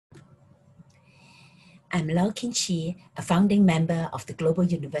I'm Lau Kin-Chi, a founding member of the Global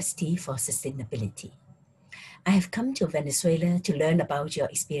University for Sustainability. I have come to Venezuela to learn about your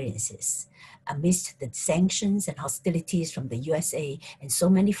experiences. Amidst the sanctions and hostilities from the USA and so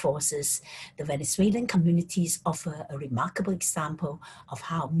many forces, the Venezuelan communities offer a remarkable example of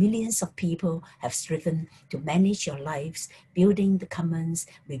how millions of people have striven to manage your lives, building the commons,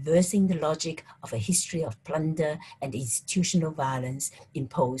 reversing the logic of a history of plunder and institutional violence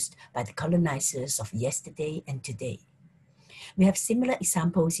imposed by the colonizers of yesterday and today. We have similar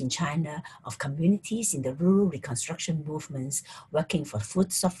examples in China of communities in the rural reconstruction movements working for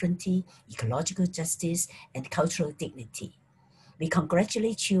food sovereignty, ecological justice, and cultural dignity. We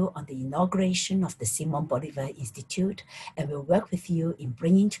congratulate you on the inauguration of the Simon Bolivar Institute and will work with you in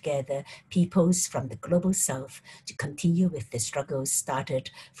bringing together peoples from the Global South to continue with the struggles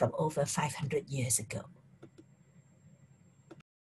started from over 500 years ago.